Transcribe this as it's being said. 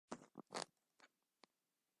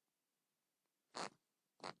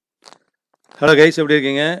Hello guys, எப்படி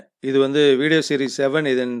இருக்கீங்க? இது வந்து வீடியோ சீரிஸ்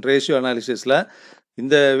 7 இதன் ரேஷியோ அனாலிசிஸ்ல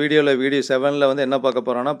இந்த வீடியோ 7ல வந்து என்ன பார்க்க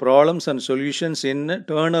போறோம்னா problems and solutions in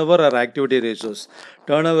turnover R activity ratios.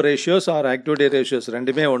 Turnover ratios R activity ratios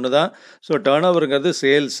ரெண்டுமே ஒன்று தான். So டர்ன்ஓவருங்கிறது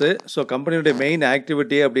sales. ஸோ கம்பெனியுடைய மெயின்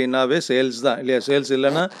ஆக்டிவிட்டி அப்படின்னாவே சேல்ஸ் தான் இல்லையா? சேல்ஸ்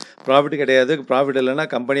இல்லைன்னா ப்ராஃபிட் கிடையாது, ப்ராஃபிட் இல்லைன்னா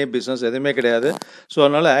கம்பெனி பிஸ்னஸ் எதுவுமே கிடையாது. ஸோ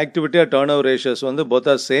அதனால் ஆக்டிவிட்டி ஆர் டர்ன்ஓவர் ரேஷியோஸ் வந்து both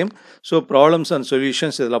are same. So problems and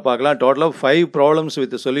solutions இதில் பார்க்கலாம். டோட்டலாக 5 ப்ராப்ளம்ஸ்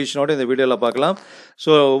வித் சொல்யூஷனோட இந்த வீடியோவில் பார்க்கலாம்.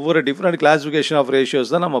 ஸோ ஒவ்வொரு டிஃப்ரெண்ட் கிளாஸிஃபிகேஷன் ஆஃப்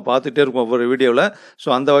ரேஷியோஸ் தான் நம்ம பார்த்துட்டே இருக்கோம் ஒவ்வொரு வீடியோவில். ஸோ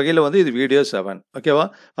அந்த வகையில் வந்து இது வீடியோ 7 ஓகேவா?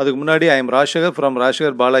 அதுக்கு முன்னாடி I am Rajasekar from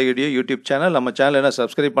rajasekarbalaedu YouTube channel. நம்ம சேனல் என்ன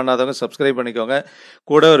சப்ஸ்கிரைப் பண்ணாதவங்க சப்ஸ்கிரைப் பண்ணிக்கோங்க.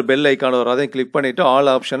 கூட ஒரு பெல் ஐக்கான் வரும், அதையும் கிளிக் பண்ணிவிட்டு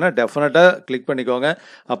ஆல் ஆப்ஷனை டெஃபினட்டாக கிளிக் பண்ணிக்கோங்க.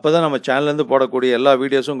 அப்போ தான் நம்ம சேனல்லேருந்து போடக்கூடிய எல்லா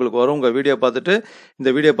வீடியோஸும் உங்களுக்கு வரும். உங்கள் வீடியோ பார்த்துட்டு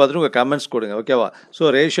உங்கள் கமெண்ட்ஸ் கொடுங்க ஓகேவா?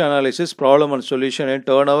 So ratio analysis problem and solution in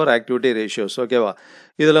turnover activity ratios ஓகேவா?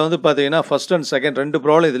 இதில் வந்து பார்த்தீங்கன்னா ஃபர்ஸ்ட் அண்ட் செகண்ட் 2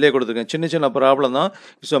 ப்ராப்ளம் இதிலே கொடுத்துருக்கேன். சின்ன ப்ராப்ளம் தான்.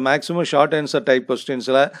 So maximum short answer type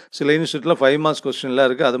கொஸ்டின்ஸில் சில யூனிவர்சிட்டியில் 5 மார்க்ஸ் கொஸ்டின்லாம்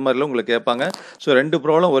இருக்குது, அது மாதிரிலாம் உங்களுக்கு கேட்பாங்க. ஸோ 2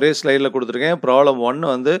 ப்ராப்ளம் ஒரே ஸ்லைடில் கொடுத்துருக்கேன். ப்ராப்ளம் 1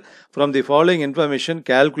 வந்து from the following information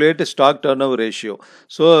calculate stock turnover ratio.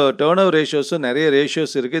 So turnover ratios நிறைய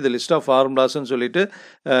ரேஷியோஸ் இருக்குது. இது லிஸ்ட் ஆஃப் ஃபார்முலாஸ்ன்னு சொல்லிட்டு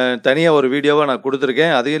தனியாக ஒரு வீடியோவாக நான்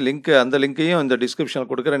கொடுத்துருக்கேன். அதையும் அந்த லிங்க்கையும் இந்த டிஸ்கிரிப்ஷனில்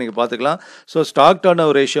கொடுக்குறேன், நீங்கள் பார்த்துக்கலாம். ஸோ ஸ்டாக்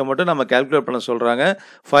டர்ன்ஓவர் ரேஷியோ மட்டும் நம்ம கால்குலேட் பண்ண சொல்கிறாங்க.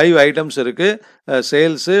 5 ஐட்டம்ஸ் இருக்குது.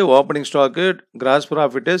 Sales, opening stock, cross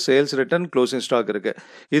profit, sales return, closing stock இருக்குது.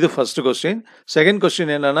 இது ஃபர்ஸ்ட் கொஸ்டின். செகண்ட்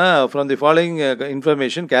கொஸ்டின் என்னன்னா from the following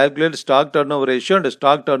information calculate stock turnover ratio and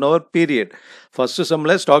stock turnover period. First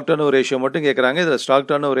சம்மில் stock turnover ratio மட்டும் கேட்குறாங்க. இதில் ஸ்டாக்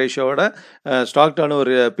டர்ன்ஓவர் ரேஷியோட ஸ்டாக்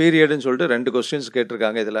டர்ன்ஓவர் பீரியட்னு சொல்லிட்டு 2 questions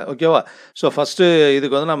கேட்டிருக்காங்க இதில் ஓகேவா? ஸோ ஃபஸ்ட்டு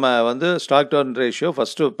இதுக்கு வந்து நம்ம வந்து stock turn ratio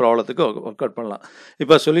first ப்ராப்ளத்துக்கு work out பண்ணலாம்.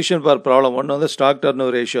 இப்போ சொல்யூஷன் ஃபார் ப்ராப்ளம் 1 வந்து stock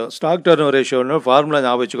turnover ratio. Stock turnover ரேஷியோன்னு formula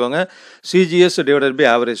ஞாபகம் வச்சுக்கோங்க. CGS divided by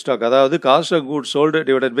average stock, அதாவது cost of goods sold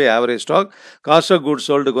divided by average stock. Cost of goods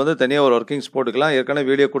சோல்டுக்கு வந்து தனியாக ஒரு workings போட்டுக்கலாம். ஏற்கனவே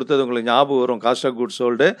வீடியோ கொடுத்தது உங்களுக்கு ஞாபகம் வரும். காஸ்ட் ஆஃப் குட்ஸ்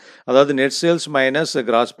சோல்டு அதாவது net sales minus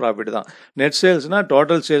gross profit தான். Net சேல்ஸ்னால்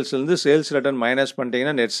total சேல்ஸ்லேருந்து sales return minus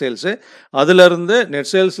பண்ணிட்டீங்கன்னா நெட் சேல்ஸு, அதுலேருந்து நெட்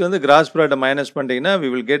சேல்ஸ்லேருந்து கிராஸ் ப்ராஃபிட்டை மைனஸ் பண்ணிட்டீங்கன்னா we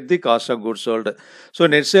will get the cost of goods sold. So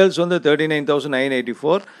net sales வந்து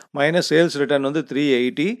 39,984 மைனஸ் சேல்ஸ் ரிட்டர்ன் வந்து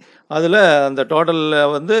 380. அதில் அந்த டோட்டலில்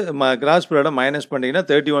வந்து கிராஸ் ப்ராஃபிட்டை மைனஸ் பண்ணிட்டீங்கன்னா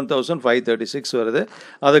 31,536 வருது.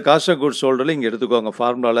 அது காஸ்ட் ஆஃப் குட்ஸ் சோல்டில் இங்கே எடுத்துக்கோங்க,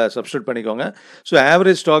 ஃபார்முலாவில் சப்ஸ்டியூட் பண்ணிக்கோங்க. ஸோ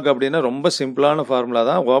ஆவரேஜ் ஸ்டாக் அப்படின்னா ரொம்ப சிம்பிளான ஃபார்முலா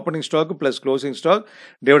தான். Opening stock plus closing stock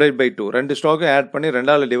divided by 2, 2 ஸ்டாக்கும் add பண்ணி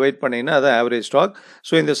 2ஆல் டிவைட் பண்ணிங்கன்னா அது ஆவரேஜ் ஸ்டாக்.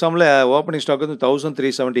 ஸோ இந்த சம்மில் ஓப்பனிங் ஸ்டாக் வந்து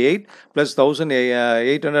 1378 ப்ளஸ்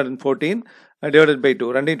 1814 டிவைடட் பை 2,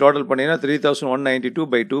 ரெண்டையும் டோட்டல் பண்ணிங்கன்னா 3192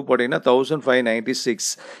 பை 2 போட்டிங்கன்னா 1596.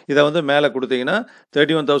 இதை வந்து மேலே கொடுத்தீங்கன்னா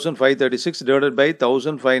 31,536 டிவைடட் பை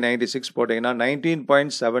 1596 போட்டிங்கன்னா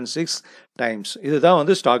 19.76 டைம்ஸ். இதுதான்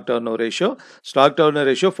வந்து stock turnover ratio. Stock turnover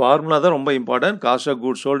ratio formula தான் ரொம்ப important. Cost of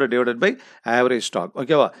goods sold divided by average stock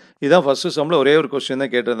ஓகேவா? இதுதான் ஃபர்ஸ்ட் சம்மில் ஒரே ஒரு கொஸ்டின்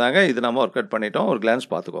தான் கேட்டிருந்தாங்க. இது நம்ம ஒர்க் அவுட் பண்ணிட்டோம். ஒரு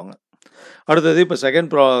கிளான்ஸ் பார்த்துக்கோங்க. அடுத்தது இப்போ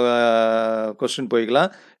செகண்ட் கொஸ்டின்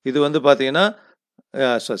போய்க்கலாம். இது வந்து பார்த்தீங்கன்னா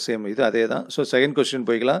சேம், இது அதே தான். ஸோ செகண்ட் கொஸ்டின்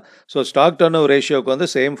போய்க்கலாம். ஸோ ஸ்டாக் டர்ன்ஓவர் ரேஷியோக்கு வந்து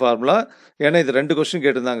சேம் ஃபார்முலா. ஏன்னா இது 2 கொஸ்டின்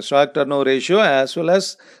கேட்டிருந்தாங்க. Stock turnover ratio as well as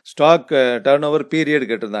stock turnover period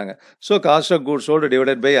கேட்டிருந்தாங்க. So cost of goods sold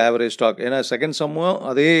divided by average stock. ஏன்னா செகண்ட் சம்மும்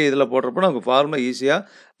அதே இதில் போடுறப்போ நமக்கு ஃபார்முலா ஈஸியாக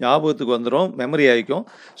ஞாபகத்துக்கு வந்துடும், மெமரி ஆகிக்கும்.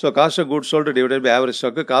 So cost of goods sold divided by average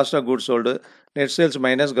stock, cost of goods sold net sales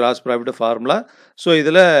minus gross profit formula. So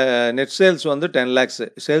இதில் நெட் சேல்ஸ் வந்து 10 lakhs,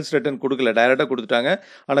 சேல்ஸ் ரிட்டர்ன் கொடுக்கல, டைரெக்டாக கொடுத்துட்டாங்க.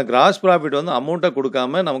 ஆனால் கிராஸ் ப்ராஃபிட் வந்து அமௌண்ட்டாக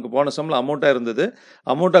கொடுக்காம, நமக்கு போன சம்மில் அமௌண்ட்டாக இருந்தது,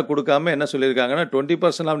 அமௌண்ட்டாக கொடுக்காம என்ன சொல்லியிருக்காங்கன்னா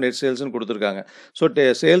 20% ஆஃப் நெட் சேல்ஸ்னு கொடுத்துருக்காங்க. ஸோ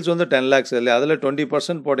சேல்ஸ் வந்து 10 lakhs இல்லை, அதில்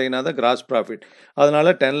 20% போட்டிங்கன்னா தான் கிராஸ் ப்ராஃபிட்.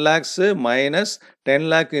 அதனால் 10 lakhs minus 10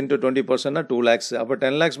 lakh into 20%னா 2 lakhs. அப்போ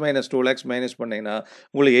 10 lakhs மைனஸ் 2 lakhs மைனஸ் பண்ணிங்கன்னா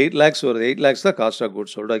உங்களுக்கு 8 lakhs வருது. 8 lakhs தான் காஸ்ட் ஆஃப்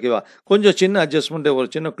குட்ஸ் சோல்டு ஓகேவா? கொஞ்சம் சின்ன அட்ஜஸ்ட்மெண்ட், ஒரு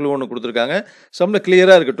சின்ன க்ளூ ஒன்று கொடுத்துருக்காங்க. சம்மில்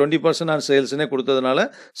கிளியராக இருக்குது. 20% ஆன் சேல்ஸ்னே கொடுத்ததுனால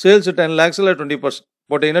சேல்ஸ் 10 lakhsல 20%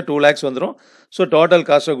 போட்டிங்கன்னா 2 lakhs வந்துடும். So total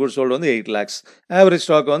cost of goods sold வந்து 8 lakhs. ஆவரேஜ்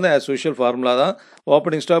ஸ்டாக் வந்து ஆஸ் யூஷுவல் ஃபார்முலா தான்.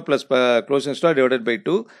 Opening stock plus closing stock divided by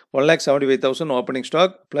 2, 1,75,000 opening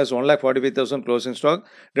stock plus 1,45,000 closing stock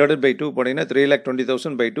divided by 2 போட்டிங்கன்னா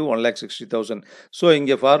 3,20,000 பை 2, 1,60,000. ஸோ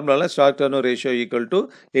இங்கே ஃபார்முலாவில் stock turnover ratio equal to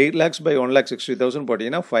 8 lakhs by 1,60,000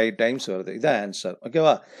 போட்டிங்கன்னா 5 times வருது. இதுதான் answer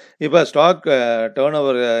ஓகேவா? இப்போ ஸ்டாக்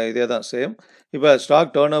டர்ன்ஓவர் இதே தான் சேம். இப்போ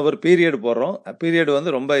ஸ்டாக் டர்ன்ஓவர் பீரியட் போடுறோம். பீரியட்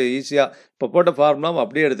வந்து ரொம்ப ஈஸியாக இப்போ போட்ட ஃபார்முலா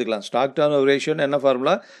அப்படியே எடுத்துக்கலாம். ஸ்டாக் டர்ன் ஓவர் ரேஷியோன்னு என்ன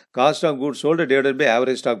formula? Cost of goods sold divided by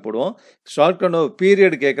average stock போடுவோம். ஸ்டாக் டர்ன் ஓவர்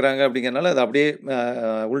பீரியட் கேட்குறாங்க அப்படிங்கிறனால அதை அப்படியே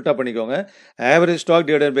உல்ட்டா பண்ணிக்கோங்க. Average stock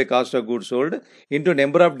divided by cost of goods sold into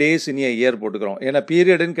number of days in A year போட்டுக்கிறோம். ஏன்னா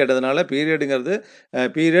பீரியடுன்னு கேட்டதுனால பீரியடுங்கிறது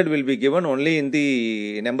period will be given only in the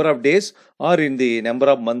number of days or in the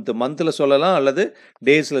number of மந்தில் சொல்லலாம் அல்லது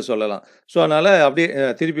டேஸில் சொல்லலாம். ஸோ அதனால் அப்படியே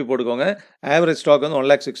திருப்பி போட்டுக்கோங்க. ஆவரேஜ் ஸ்டாக் வந்து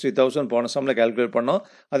 1,60,000 போன சம்மில் கால்குலேட் பண்ணோம்.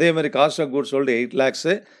 அதே மாதிரி cost of goods sold 8 lakhs.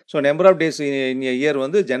 So number of days in year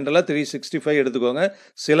வந்து ஜென்ரலாக 365 எடுத்துக்கோங்க.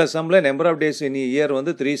 சில சம்மில் number of days in year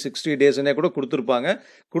வந்து 360 டேஸ்னே கூட கொடுத்துருப்பாங்க.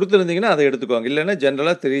 கொடுத்துருந்தீங்கன்னா அதை எடுத்துக்கோங்க. இல்லைன்னா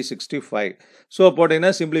ஜென்ரலாக 365. ஸோ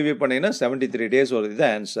போட்டிங்கன்னா சிம்பிளிஃபை பண்ணிங்கன்னா 73 டேஸ் வருது. இது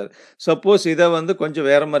ஆன்சர். சப்போஸ் இதை வந்து கொஞ்சம்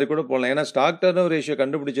வேறு மாதிரி கூட போடலாம். ஏன்னா ஸ்டாக் டர்ன் ஓவர் ரேஷியோ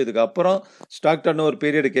கண்டுபிடிச்சதுக்கு அப்புறம் ஸ்டாக் டர்ன் ஓவர்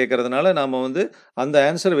பீரியட் கேட்கறதுனால நாம் வந்து அந்த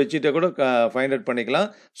ஆன்சர் வச்சுட்டு கூட ஃபைண்ட் அவுட் பண்ணிக்கலாம்.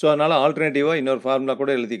 ஸோ அதனால் ஆல்டர்னேட்டிவாக இன்னொரு ஃபார்முலா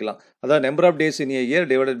கூட எழுதிக்கலாம். அதாவது number of days in year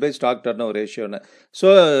divided by stock turn over ரேஷியோன்னு. So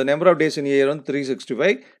number of days in year வந்து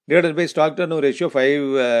 365 divided by stock turn over ratio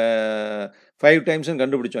 5 டைம்ஸ்னு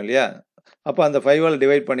கண்டுபிடிச்சோம் இல்லையா? அப்போ அந்த 5ஆல்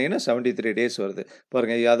டிவைட் பண்ணிங்கன்னா 73 டேஸ் வருது.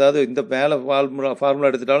 பாருங்கள், அதாவது இந்த மேலே ஃபார்முலா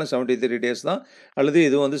எடுத்துட்டாலும் 73 டேஸ் தான், அல்லது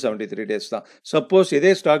இதுவும் வந்து 73 டேஸ் தான். சப்போஸ்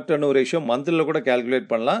இதே ஸ்டாக் டர்ன் ஓவர் ரேஷியோ மந்தில் கூட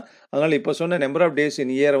கால்குலேட் பண்ணலாம். அதனால் இப்போ சொன்ன நம்பர் ஆஃப் டேஸ்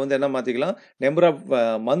இன் இயரை வந்து என்ன மாற்றிக்கலாம்? Number half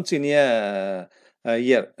months in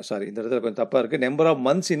year, sorry இந்த இடத்துல கொஞ்சம் தப்பாக இருக்குது. நம்பர் ஆஃப்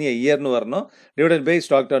மந்த்ஸ் இன் இயர்னு வரணும். Divided by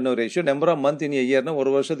stock turn over ratio. Number of month இன் இயர்னு ஒரு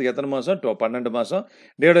வருஷத்துக்கு எத்தனை மாதம்? 12 மாதம்.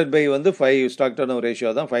 டிவைடட் பை வந்து 5 ஸ்டாக் டர்ன் ஓவர்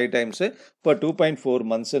ரேஷியோ தான் 5 டைம்ஸு. இப்போ 2.4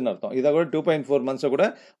 மந்த்ஸ்ன்னு அர்த்தம். இதை கூட 2.4 மந்த்ஸை கூட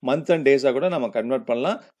மந்த் அண்ட் டேஸாக கூட நம்ம கன்வெர்ட்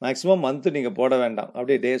பண்ணலாம். மேக்ஸிமம் மந்த் நீங்கள் போட வேண்டாம்,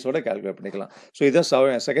 அப்படியே டேஸோட கால்குலேட் பண்ணிக்கலாம். ஸோ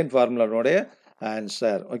இதான் செகண்ட் ஃபார்முலானுடைய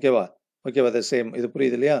ஆன்சர். ஓகேவா? அது சேம். இது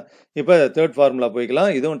புரியுது இல்லையா? இப்போ தேர்ட் ஃபார்முலா போய்க்கலாம்.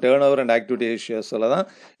 இதுவும் டேர்ன் ஓவர் அண்ட் ஆக்டிவிட்டி ரேஷியோஸில் தான்.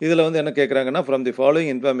 இதில் வந்து என்ன கேட்குறாங்கன்னா, from the following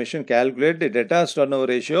information calculate debtors turn over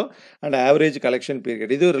ratio and average collection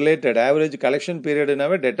period. இது ரிலேட்டட். Average collection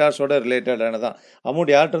பீரியட்னாவே டெட்டார்ஸோட ரிலேட்டடானதான்.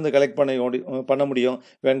 அமௌண்ட் யார்கிட்ட கலெக்ட் பண்ண முடியும்?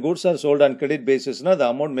 When goods R sold and credit பேசிஸ்னா the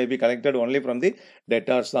amount may be collected only from the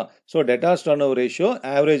debtors தான். So debtors turn over ratio,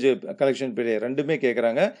 average collection period ரெண்டுமே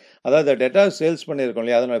கேட்குறாங்க. அதாவது debtors sales பண்ணியிருக்கோம்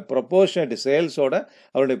இல்லையா, அதனுடைய ப்ரொபோர்ஷனேட் சேல்ஸோட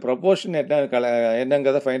அவருடைய ப்ரொபோர்ஷன்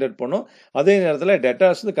என்னங்கிறத ஃபைண்ட் அவுட் பண்ணும். அதே நேரத்தில்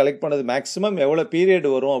டெட்டார்ஸ் கலெக்ட் பண்ணது மேக்ஸிமம் எவ்வளோ பீரியட்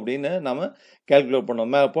வரும் அப்படின்னு நம்ம கால்குலேட்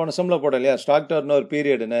பண்ணோம். போன சம்மில் போட இல்லையா ஸ்டாக் டர்ன் ஓவர்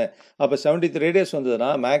பீரியடுன்னு. அப்போ 73 டேஸ் வந்ததுன்னா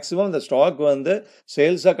மேக்ஸிமம் இந்த ஸ்டாக் வந்து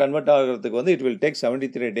சேல்ஸாக கன்வெர்ட் ஆகிறதுக்கு வந்து it will take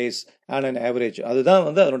 73 days and an average. அதுதான்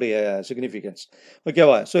வந்து அதனுடைய சிக்னிஃபிகன்ஸ்.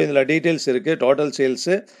 ஓகேவா? ஸோ இதில் டீட்டெயில்ஸ் இருக்குது. Total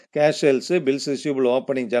sales, cash sales, bills receivable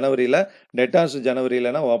opening ஜனவரியில், debtors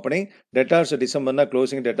ஜனவரியிலனா opening, debtors டிசம்பர்னா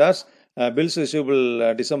closing debtors, bills receivable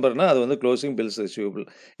டிசம்பர்னா அது வந்து க்ளோசிங் பில்ஸ் ரிசீவபிள்.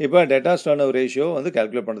 இப்போ டெட்டார்ஸ் டர்ன் ஓவர் ரேஷியோ வந்து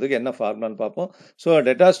கால்குலேட் பண்ணுறதுக்கு என்ன ஃபார்முலான்னு பார்ப்போம். ஸோ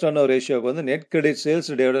டெட்டார்ஸ் டர்ன் ஓவர் ரேஷியோக்கு வந்து net credit sales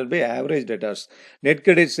divided by average debtors. Net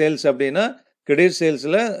credit sales அப்படின்னா கிரெடிட்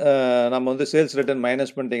சேல்ஸில் நம்ம வந்து சேல்ஸ் ரிட்டர்ன்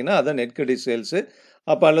மைனஸ் பண்ணிட்டீங்கன்னா அதான் நெட் கிரெடிட் சேல்ஸு.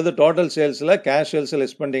 அப்போ அல்லது டோட்டல் சேல்ஸில் கேஷ் சேல்ஸ்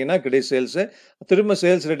லெஸ் பண்ணிட்டீங்கன்னா கிரெடிட் சேல்ஸு, திரும்ப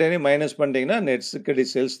சேல்ஸ் ரிட்டர்னையும் மைனஸ் பண்ணிட்டீங்கன்னா நெட்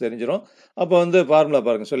கிரெடிட் சேல்ஸ் தெரிஞ்சிடும். அப்போ வந்து ஃபார்முலா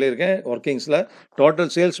பாருங்கள், சொல்லியிருக்கேன் ஒர்க்கிங்ஸில்.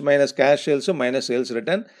 Total sales minus cash sales minus sales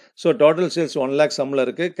return. So total sales 1 lakh சம்மில்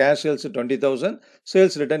இருக்குது, கேஷ் சேல்ஸ் 20,000,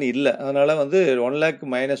 சேல்ஸ் ரிட்டர்ன் இல்லை. அதனால் வந்து 1 lakh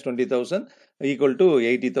minus 20,000 ஈக்குவல் டு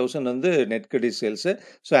 80,000 வந்து net credit sales.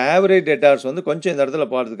 So average debtors வந்து கொஞ்சம் இந்த இடத்துல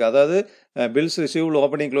பார்த்துருக்கு. அதாவது பில்ஸ் ரிசீவபிள்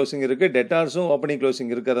ஓப்பனிங் க்ளோசிங் இருக்குது, டெட்டார்ஸும் ஓப்பனிங்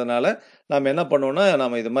க்ளோசிங் இருக்கிறதுனால நம்ம என்ன பண்ணுவோம்னா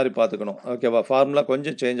நம்ம இது மாதிரி பார்த்துக்கணும். ஓகேவா? ஃபார்முலா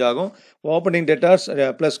கொஞ்சம் சேஞ்ச் ஆகும். Opening debtors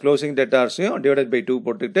plus closing டெட்டார்ஸையும் divided by 2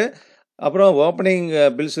 போட்டுட்டு, அப்புறம் opening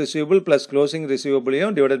bills receivable plus closing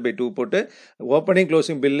ரிசீவபிளையும் divided by 2 போட்டு, ஓப்பனிங்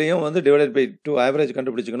க்ளோசிங் பில்லையும் வந்து divided by 2 average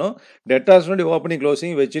கண்டுபிடிச்சிக்கணும். டெட்டார்ஸ்னுடைய opening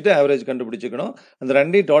closing வச்சுட்டு ஆவரேஜ் கண்டுபிடிச்சிக்கணும். அந்த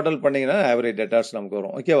ரெண்டையும் டோட்டல் பண்ணிங்கன்னா ஆவரேஜ் டெட்டார்ஸ் நமக்கு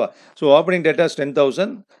வரும். ஓகேவா? So opening debtors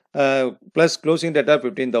 10,000 plus closing debtor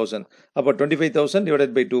 15,000. அப்போ 25,000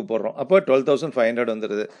 டிவைடட் பை 2 போடுறோம். அப்போ 12,500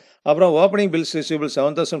 வந்துடுது. அப்புறம் opening bills receivable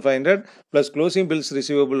 7,500 plus closing bills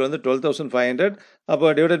receivable வந்து 12,500. அப்போ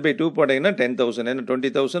டிவைடட் பை 2 போட்டிங்கன்னா 10,000. ஏன்னா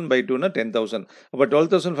 20,000 பை 2னா 10,000. அப்போ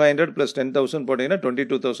 12,500 ப்ளஸ் 10,000 போட்டிங்கன்னா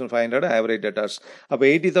 22,500 ஆவரேஜ் டெட்டார்ஸ். அப்போ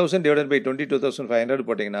 80,000 டிவைடட் பை 22,500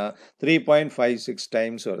 போட்டிங்கன்னா 3.56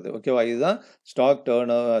 டைம்ஸ் வருது. ஓகேவா? இதுதான் stock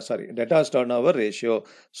debtors turn over ratio.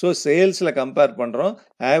 So சேல்ஸில் compare பண்ணுறோம்.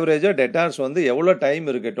 ஆவரேஜாக டெட்டார்ஸ் வந்து எவ்வளோ டைம்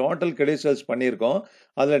இருக்குது, டோட்டல் கிரெடிட் சேல்ஸ் பண்ணியிருக்கோம்,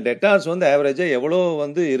 அதில் டெட்டார்ஸ் வந்து ஆவரேஜாக எவ்வளோ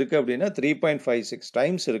வந்து இருக்குது அப்படின்னா 3.56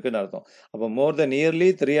 டைம்ஸ் இருக்குதுன்னு அர்த்தம். அப்போ மோர் தென் நியர்லி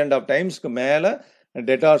 3.5 டைம்ஸ்க்கு மேலே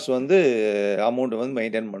டெட்டார்ஸ் வந்து அமௌண்ட் வந்து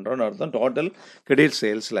மெயின்டைன் பண்ணுறோன்னு அர்த்தம் டோட்டல் கிரெடிட்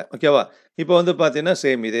சேல்ஸில். ஓகேவா? இப்போ வந்து பார்த்தீங்கன்னா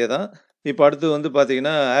சேம் இதே தான். இப்போ அடுத்து வந்து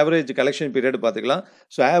பார்த்தீங்கன்னா ஆவரேஜ் கலெக்ஷன் பீரியட் பார்த்துக்கலாம்.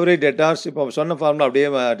 ஸோ ஆவரேஜ் டெட்டார்ஸ் இப்போ சொன்ன ஃபார்முலா அப்படியே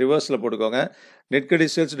ரிவர்ஸில் போட்டுக்கோங்க. Net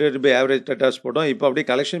credit sales divided by average debtors போட்டோம். இப்போ அப்படியே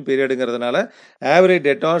collection பீரியடுங்கிறதுனால average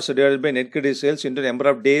debtors divided by net credit sales into number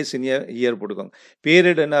of days in year போட்டுக்கோங்க.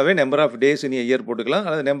 பீரியட்னாவே number of days in year போட்டுக்கலாம்,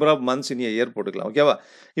 அல்லது number half months in year போட்டுக்கலாம். ஓகேவா?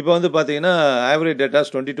 இப்போ வந்து பார்த்தீங்கன்னா average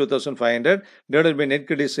debtors 22,500 divided by net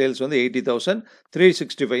credit sales வந்து 80,000,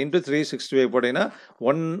 365 into 365 போட்டிங்கன்னா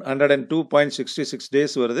 102.66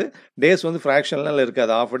 டேஸ் வருது. டேஸ் வந்து ஃப்ராக்ஷன்லாம்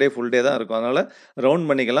இருக்காது, ஆஃப் டே ஃபுல் டே தான் இருக்கும். அதனால் ரவுண்ட்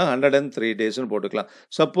பண்ணிக்கலாம், 103 டேஸ்னு போட்டுக்கலாம்.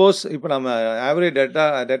 சப்போஸ் இப்போ நம்ம average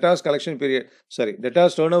debtors collection period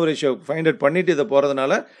debtors turn over ratio find out பண்ணிட்டு இதை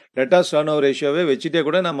போகிறதுனால டெட்டார்ஸ் டர்ன் ஓவர் ரேஷியோவே வச்சுட்டே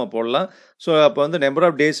கூட நம்ம போடலாம். ஸோ அப்போ வந்து number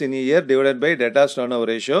of days in year divided by debtors turn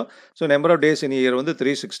over ratio. So number of days in year வந்து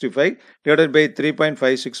 365 டிவைடட் பை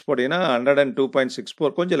 3.56 போட்டிங்கன்னா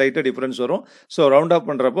 102.64, கொஞ்சம் லைட்டாக டிஃப்ரென்ஸ் வரும். ஸோ ரவுண்ட் ஆஃப்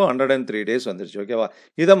பண்ணுறப்போ 103 டேஸ் வந்துருச்சு. ஓகேவா?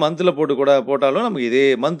 இதை மந்தில் போட்டாலும் நமக்கு இதே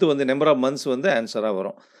மந்த் வந்து நம்பர் ஆஃப் மந்த்ஸ் வந்து ஆன்சராக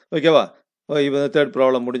வரும். ஓகேவா? இப்போ தேர்ட்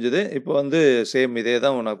ப்ராப்ளம் முடிஞ்சுது. இப்போ வந்து சேம் இதே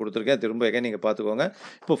தான் நான் கொடுத்துருக்கேன், திரும்ப நீங்கள் பார்த்துக்கோங்க.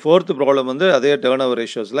 இப்போ ஃபோர்த் ப்ராப்ளம் வந்து அதே டர்ன் ஓவர்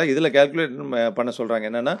ரேஷியோஸில் இதில் கேல்குலேட் பண்ண சொல்கிறாங்க.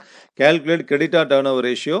 என்னென்னா calculate creditor turn over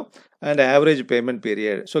ratio and average payment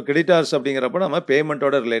period. So creditors அப்படிங்கிறப்ப நம்ம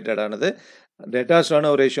பேமெண்ட்டோட ரிலேட்டடானது, debtors turn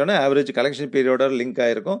over ரேஷியோனா average collection பீரியடோட link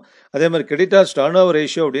ஆகிருக்கும். அதே மாதிரி கிரெடிட்டார்ஸ் டர்ன் ஓவர்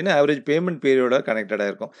ரேஷியோ அப்படின்னு ஆவரேஜ் பேமெண்ட் பீரியடோட கனெக்டடாக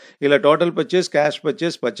இருக்கும். இல்லை total purchase, cash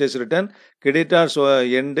purchase, purchase return, creditors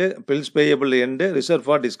end, bills payable end, reserve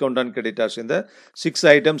for discount on creditors, இந்த 6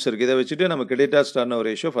 items இருக்குது. இதை வச்சுட்டு நம்ம creditors turn over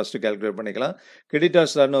ratio first calculate பண்ணிக்கலாம்.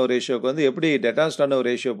 கிரெடிட்டார்ஸ் டர்ன் ஓவர் ரேஷியோக்கு வந்து எப்படி டெட்டார்ஸ் டர்ன் ஓவர்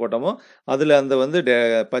ரேஷியோ போட்டோமோ அதில் அந்த வந்து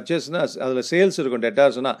பர்ச்சேஸ்னா அதில் சேல்ஸ் இருக்கும்.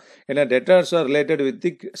 டெட்டார்ஸ்னா ஏன்னா debtors R related with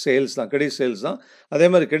the sales தான், கிரெடிட் சேல்ஸ் தான். அதே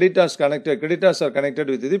மாதிரி creditors R connected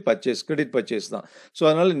with the purchase, credit purchase தான். ஸோ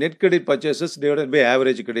அதனால் net credit purchases divided by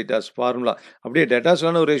average creditors formula அப்படியே டெட்டார்ஸ்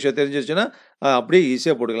டர்ன் ஓவர் ரேஷியோ தெரிஞ்சிருச்சுன்னா அப்படியே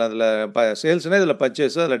ஈஸியாக போட்டுக்கலாம். அதில் சேல்ஸ்னா இதில்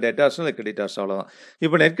பர்ச்சேஸ், அதில் டெட்டார்ஸ்னா அதில் கிரெடிட்டார்ஸ், அவ்வளோதான்.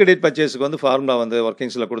 இப்போ நெட் கிரெடிட் பர்ச்சேஸுக்கு வந்து ஃபார்முலா வந்து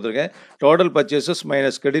ஒர்க்கிங்ஸில் கொடுத்துருக்கேன். Total purchases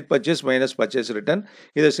minus credit purchase minus purchase return.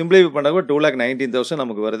 இதை சிம்பிளிஃபை பண்ணால் 2,19,000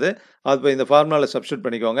 நமக்கு வருது. அது இந்த ஃபார்முலாவில் சப்ஸ்டியூட்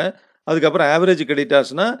பண்ணிக்கோங்க. அதுக்கப்புறம் average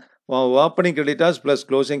கிரெடிட்டார்ஸ்னா opening creditors plus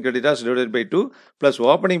closing creditors divided by 2 plus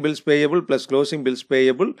opening bills payable plus closing bills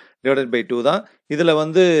payable divided by 2 தான். இதில்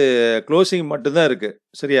வந்து க்ளோசிங் மட்டும்தான் இருக்குது.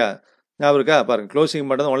 சரியா? ஞாபகம் இருக்கா? பாருங்கள், க்ளோசிங்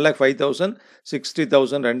மட்டும் தான் 1,05,000,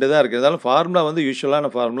 60,000 ரெண்டு தான் இருக்குது. இருந்தாலும் ஃபார்முலா வந்து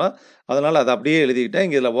யூஸ்வலான ஃபார்முலா, அதனால் அதை அப்படியே எழுதிக்கிட்டேன்.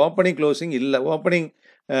 இங்கே இதில் ஓப்பனிங் க்ளோசிங் இல்லை, ஓப்பனிங்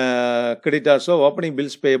கிரெடிட்டார்ஸோ ஓப்பனிங்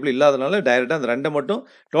பில்ஸ் பேயபிள் இல்லாதனால டைரெக்டாக அந்த ரெண்டை மட்டும்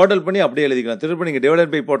டோட்டல் பண்ணி அப்படியே எழுதிக்கலாம். திருப்பி நீங்கள்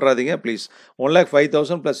டிவைடட் பை போட்டுறாதீங்க ப்ளீஸ்.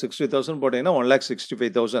 1,05,000 ப்ளஸ் 60,000 போட்டிங்கன்னா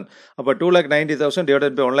 1,65,000. அப்போ 2,90,000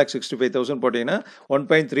 டிவைடட் பை 1,65,000 போட்டிங்கன்னா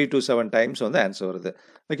 1.327 டைம்ஸ் வந்து ஆன்சர் வருது.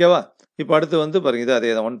 ஓகேவா? இப்போ அடுத்து வந்து பாருங்கள், இது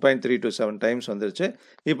அதே தான், 1.327 டைம்ஸ் வந்துருச்சு.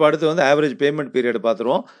 இப்போ அடுத்து வந்து ஆவரேஜ் பேமெண்ட் பீரியட்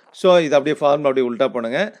பார்த்துருவோம். ஸோ இது அப்படியே ஃபார்முலா அப்படியே உல்ட்டா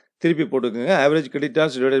பண்ணுங்கள், திருப்பி போட்டுக்கோங்க. Average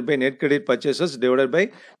creditors divided by net credit purchases divided by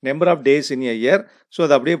number of days in a year. So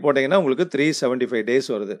அது அப்படியே போட்டிங்கன்னா உங்களுக்கு 375 டேஸ்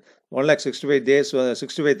வருது.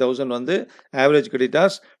 1,65,000 வந்து ஆவரேஜ்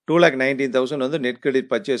கிரெடிட்டார்ஸ், 2,19,000 வந்து நெட் கிரெடிட்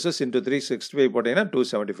பர்ச்சேசஸ் இன்ட்டு 365 போட்டிங்கன்னா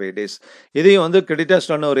 275 டேஸ். இதையும் வந்து creditors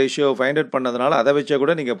turn over ratio find out பண்ணதுனால அதை வச்சா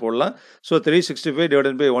கூட நீங்கள் போடலாம். ஸோ 365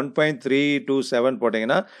 டிவைடட் பை 1.327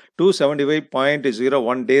 போட்டிங்கன்னா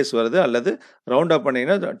 275.01 டேஸ் வருது, அல்லது ரவுண்ட் அப்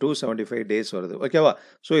பண்ணிங்கன்னா 275 டேஸ் வருது. ஓகேவா?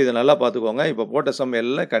 ஸோ இதை நல்லா பார்த்துக்கோங்க. இப்போ போட்ட சம்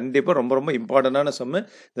எல்லாம் கண்டிப்பாக ரொம்ப ரொம்ப இம்பார்ட்டண்டான சம்மு.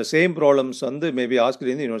 இந்த சேம் ப்ராப்ளம்ஸ் வந்து மேபி ஆஸ்க்ட்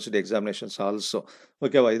இன் தி யூனிவர்சிட்டி எக்ஸாமினேஷன்ஸ் ஆல்சோ.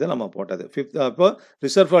 ஓகேவா? இதை நம்ம போட்டது. ஃபிஃப்த் அப்போ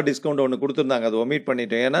ரிசர்வ் ஃபார் டிஸ்கவுண்ட் ஒன்று கொடுத்துருந்தாங்க, அது ஒமிட்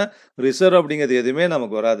பண்ணிட்டோம். ஏன்னா ரிசர்வ் அப்படிங்கிறது எதுவுமே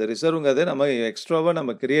நமக்கு வராது. ரிசர்வ்ங்கிறது நம்ம எக்ஸ்ட்ராவாக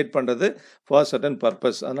நம்ம கிரியேட் பண்ணுறது ஃபார் சர்டன்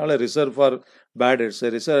பர்பஸ். அதனால் reserve for bad டெட்ஸு,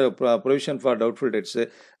 reserve provision for doubtful டெட்ஸு,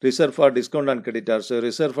 reserve for discount on கிரெடிட்டார்ஸு,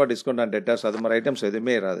 reserve for discount on debtors, அது மாதிரி ஐட்டம்ஸ்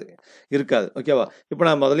எதுவுமே இருக்காது. ஓகேவா? இப்போ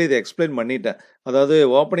நான் முதல்ல இதை எக்ஸ்பிளைன் பண்ணிட்டேன். அதாவது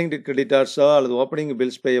ஓப்பனிங் கிரெடிட்டார்ஸோ அல்லது opening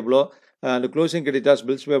bills பேயபிளோ and closing creditors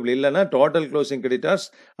bills payable இல்லைன்னா total closing creditors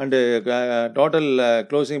and total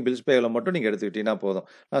closing bills பேயபிளை மட்டும் நீங்கள் எடுத்துக்கிட்டீங்கன்னா போதும்.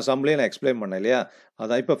 நான் சம்லேயே நான் எக்ஸ்பிளைன் பண்ணேன் இல்லையா?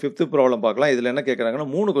 அதான் இப்போ ஃபிஃப்த்து ப்ராப்ளம் பார்க்கலாம். இதில் என்ன கேட்குறாங்கன்னா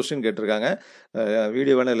 3 கொஸ்டின் கேட்டிருக்காங்க.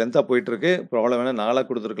 வீடியோ வேணால் லென்த்தாக போயிட்டுருக்கு, ப்ராப்ளம் வேணால் 4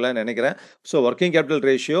 கொடுத்துருக்கலான்னு நினைக்கிறேன். So working capital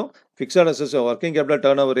ratio, fixed assess, working capital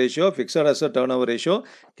turn over ratio, fixed asset turn over ratio,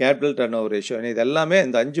 capital turn over ratio. இது எல்லாமே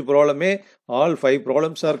இந்த 5 ப்ராப்ளமே all 5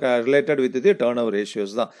 problems R related with the turn over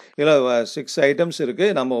ratios தான். இதில் 6 ஐட்டம்ஸ்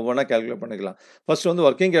இருக்குது, நம்ம ஒவ்வொன்றா கேல்குலேட் பண்ணிக்கலாம். ஃபர்ஸ்ட் வந்து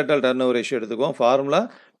working capital turn over ratio எடுத்துக்குவோம். Formula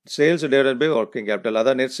sales divided by working capital,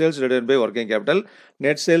 அதான் net sales divided by working capital.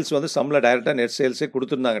 Net sales வந்து சம்மில் டைரெக்டாக நெட் சேல்ஸே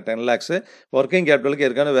கொடுத்துருந்தாங்க 10 lakhs. ஒர்க்கிங் கேபிட்டலுக்கு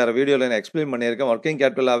ஏற்கனவே வேறு வீடியோவில் நான் எக்ஸ்பிளைன் பண்ணியிருக்கேன். ஒர்க்கிங்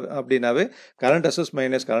கேபிட்டல் அப்படின்னாவே current assess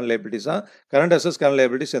minus current liabilities தான். கரண்ட் அசஸ் கரண்ட்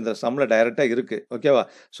லைபிலிட்டிஸ் இந்த சம்மில் டைரெக்டாக இருக்குது. ஓகேவா?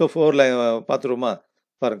 ஸோ 4 பார்த்துருமா?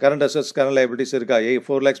 பாருங்கள், கரண்ட் அசஸ் கரண்ட் லைபிலிட்டிஸ் இருக்கா?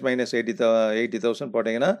 4 lakhs மைனஸ் 80,000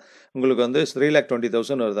 போட்டிங்கன்னா உங்களுக்கு வந்து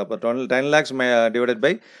 3,20,000 வருது. அப்போ 10 lakhs டிவைடட்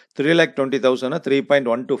பை 3,20,000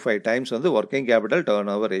 3.125 டைம்ஸ் வந்து working capital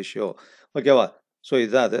turn over ratio. ஓகேவா? ஸோ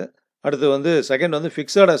இதுதான் அது. அடுத்து வந்து செகண்ட் வந்து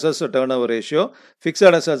fixed assets turn over ratio.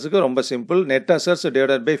 Fixed அசட்ஸுக்கு ரொம்ப simple, net assets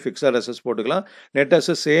divided by fixed assets போட்டுக்கலாம். Net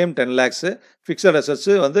assets same 10 lakhs, fixed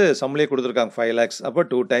assets வந்து சம்லேயே கொடுத்துருக்காங்க 5 lakhs, அப்போ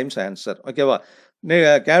 2 times ஆன்சர். ஓகேவா?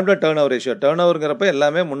 Capital turn over ratio, turn ஓவருங்கிறப்ப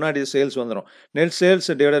எல்லாமே முன்னாடி சேல்ஸ் வந்துடும். Net sales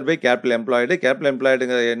divided by capital employed. Capital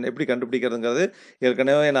எம்ப்ளாய்டுங்கிற எப்படி கண்டுபிடிக்கிறதுங்கிறது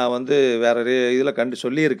ஏற்கனவே நான் வந்து வேறு இதில்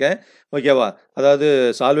சொல்லியிருக்கேன். ஓகேவா? அதாவது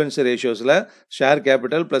solvency ரேஷியோஸில் share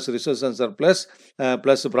capital plus reserves and surplus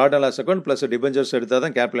plus profit and loss account plus debentures எடுத்தால்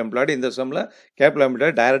தான் கேபிட்டல் எம்ப்ளாய்டு. இந்த சம்மில் கேபிட்டல்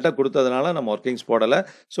எம்ப்ளாய்டு டைரெக்டாக கொடுத்ததுனால நம்ம ஒர்க்கிங்ஸ் போடலை.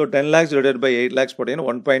 So 10 lakhs divided by 8 lakhs போட்டிங்கன்னா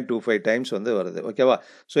 1.25 times வந்து வருது. ஓகேவா?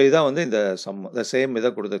 ஸோ இதான் வந்து இந்த சம், இந்த சேம்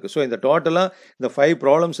இதை கொடுத்துருக்கு. ஸோ இந்த டோட்டலாக இந்த 5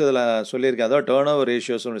 ப்ராப்ளம்ஸ் இதில் சொல்லியிருக்கேன். அதாவது டர்ன் ஓவர்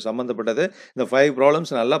ரேஷியோஸ் சம்மந்தப்பட்டது. இந்த 5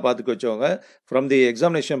 ப்ராப்ளம்ஸ் நல்லா பார்த்துக்க வச்சவங்க. From the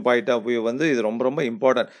examination point of view வந்து இது ரொம்ப ரொம்ப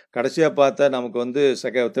இம்பார்ட்டன்ட். கடைசியாக பார்த்தா நமக்கு வந்து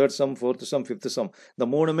third sum, fourth some, fifth some, இந்த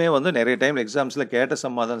மூணுமே வந்து நிறைய டைம் எக்ஸாம்ஸில் கேட்ட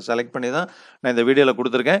சம் அதை செலக்ட் பண்ணி தான் நான் இந்த வீடியோவில்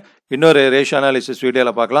கொடுத்துருக்கேன். இன்னொரு ரேஷியோ அனாலிசிஸ்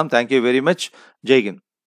வீடியோவில் பார்க்கலாம். Thank you very much. ஜெய்ஹிந்த்.